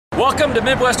Welcome to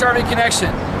Midwest RV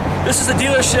Connection. This is a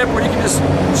dealership where you can just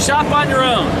shop on your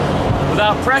own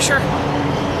without pressure,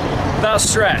 without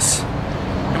stress,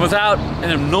 and without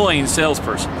an annoying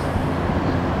salesperson.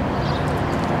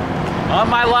 On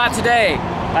my lot today,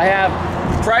 I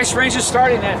have price ranges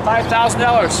starting at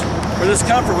 $5,000 for this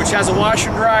comfort, which has a washer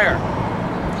and dryer.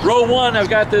 Row 1, I've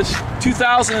got this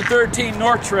 2013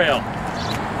 North Trail,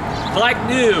 like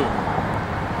new.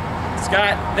 It's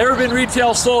got never been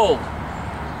retail sold.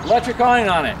 Electric awning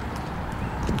on it.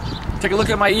 Take a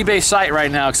look at my eBay site right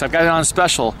now because I've got it on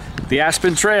special. The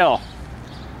Aspen Trail.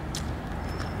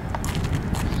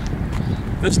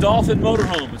 This Dolphin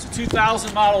motorhome. It's a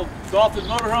 2000 model Dolphin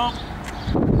motorhome.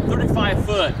 35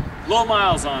 foot. Low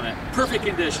miles on it. Perfect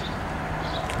condition.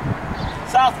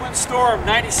 Southwind Storm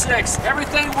 96.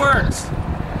 Everything works.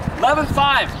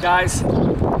 11.5, guys.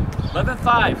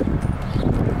 11.5.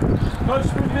 Coach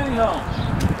Screw mini home.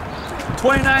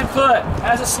 29 foot,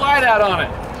 has a slide out on it.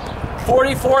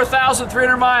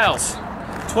 44,300 miles.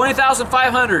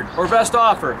 20,500 or best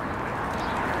offer.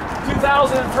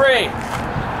 2003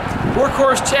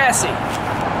 workhorse chassis.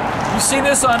 You've seen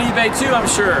this on eBay too, I'm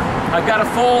sure. I've got a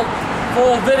full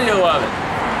video of it.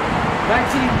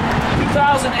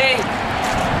 2008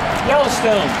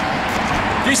 Yellowstone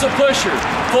diesel pusher,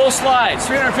 full slides,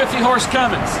 350 horse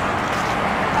Cummins.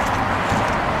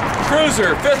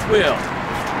 Cruiser, fifth wheel.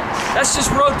 That's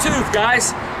just row 2,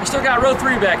 guys. I still got row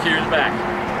 3 back here in the back.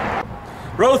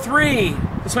 Row 3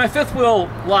 is my fifth wheel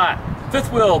lot. Fifth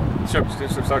wheel.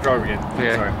 Start over again.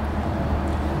 Okay. Sorry.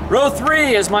 Row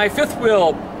 3 is my fifth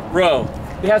wheel row.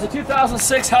 It has a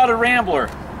 2006 Honda Rambler,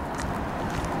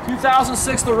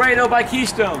 2006 Laredo by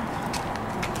Keystone,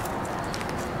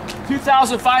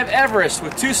 2005 Everest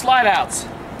with 2 slide outs,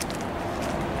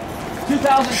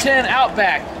 2010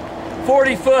 Outback,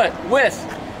 40 foot with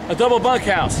a double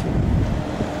bunkhouse.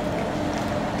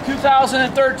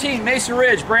 2013 Mesa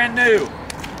Ridge, brand new,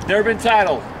 never been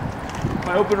titled.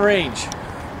 My open range.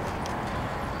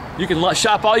 You can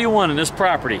shop all you want in this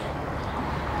property.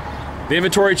 The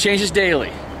inventory changes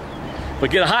daily,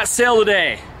 but get a hot sale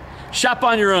today. Shop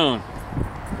on your own.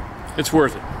 It's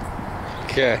worth it.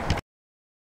 Okay.